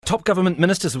Top government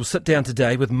ministers will sit down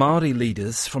today with Māori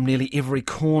leaders from nearly every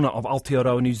corner of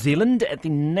Aotearoa, New Zealand at the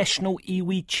National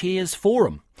Iwi Chairs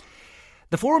Forum.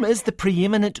 The forum is the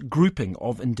pre-eminent grouping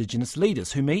of indigenous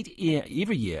leaders who meet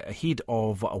every year ahead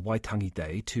of Waitangi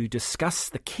Day to discuss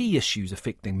the key issues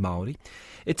affecting Māori.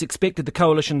 It's expected the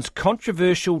coalition's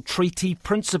controversial treaty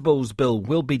principles bill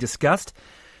will be discussed,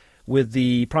 with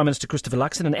the Prime Minister Christopher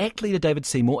Luxon and ACT leader David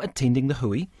Seymour attending the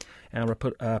hui. Our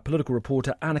political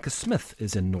reporter Anneke Smith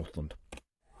is in Northland.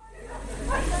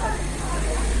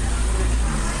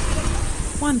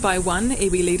 One by one,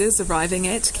 iwi leaders arriving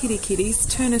at Kirikiri's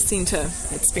Turner Centre.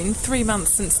 It's been 3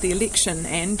 months since the election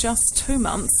and just 2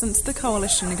 months since the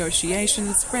coalition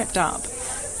negotiations wrapped up.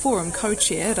 Forum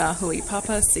co-chair Rahui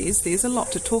Papa says there's a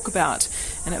lot to talk about,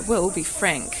 and it will be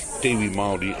frank. Iwi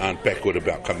Māori aren't backward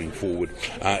about coming forward,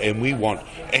 and we want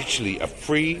actually a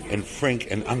free and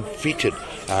frank and unfettered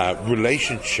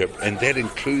relationship, and that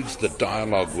includes the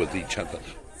dialogue with each other.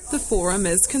 The forum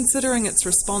is considering its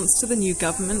response to the new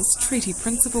government's Treaty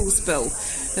Principles Bill.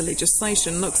 The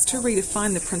legislation looks to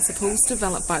redefine the principles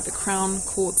developed by the Crown,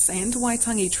 Courts and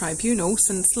Waitangi Tribunal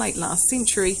since late last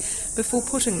century before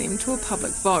putting them to a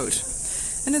public vote.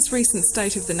 In his recent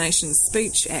State of the Nation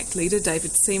speech, ACT leader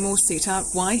David Seymour set out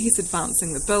why he's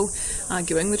advancing the bill,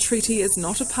 arguing the treaty is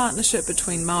not a partnership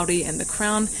between Māori and the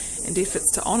Crown, and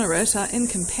efforts to honour it are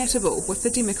incompatible with the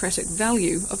democratic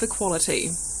value of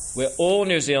equality. We're all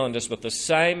New Zealanders with the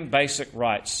same basic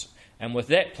rights, and with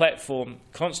that platform,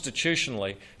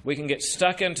 constitutionally, we can get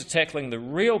stuck into tackling the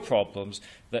real problems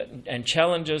and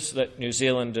challenges that New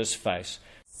Zealanders face.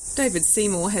 David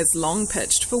Seymour has long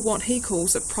pitched for what he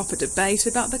calls a proper debate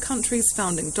about the country's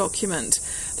founding document,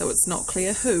 though it's not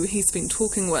clear who he's been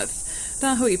talking with.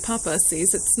 Rahui Papa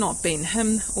says it's not been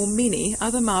him or many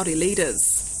other Māori leaders.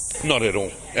 Not at all,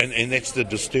 and that's the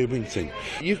disturbing thing.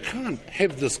 You can't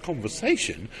have this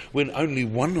conversation when only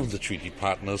one of the treaty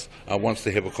partners wants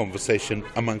to have a conversation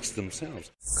amongst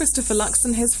themselves. Christopher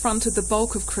Luxon has fronted the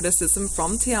bulk of criticism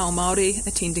from Te Ao Māori,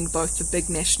 attending both the big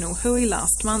national hui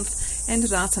last month and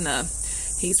Ratana.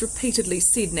 He's repeatedly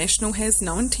said National has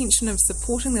no intention of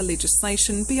supporting the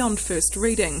legislation beyond first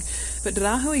reading, but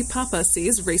Rahui Papa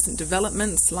says recent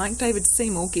developments, like David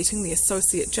Seymour getting the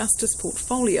Associate Justice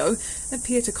portfolio,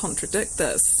 appear to contradict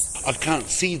this. I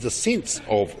can't see the sense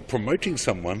of promoting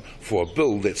someone for a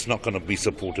bill that's not going to be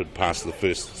supported past the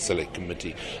first Select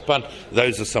Committee. But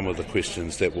those are some of the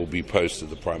questions that will be posed to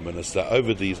the Prime Minister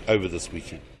over this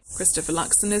weekend. Christopher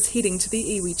Luxon is heading to the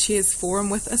Iwi Chairs Forum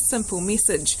with a simple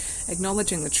message,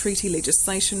 acknowledging the treaty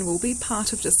legislation will be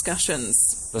part of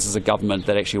discussions. This is a government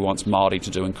that actually wants Māori to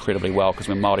do incredibly well, because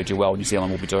when Māori do well, New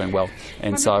Zealand will be doing well.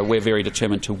 And so we're very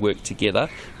determined to work together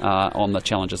on the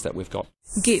challenges that we've got.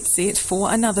 Get set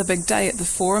for another big day at the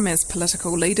forum as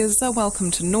political leaders are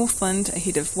welcome to Northland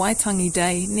ahead of Waitangi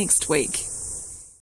Day next week.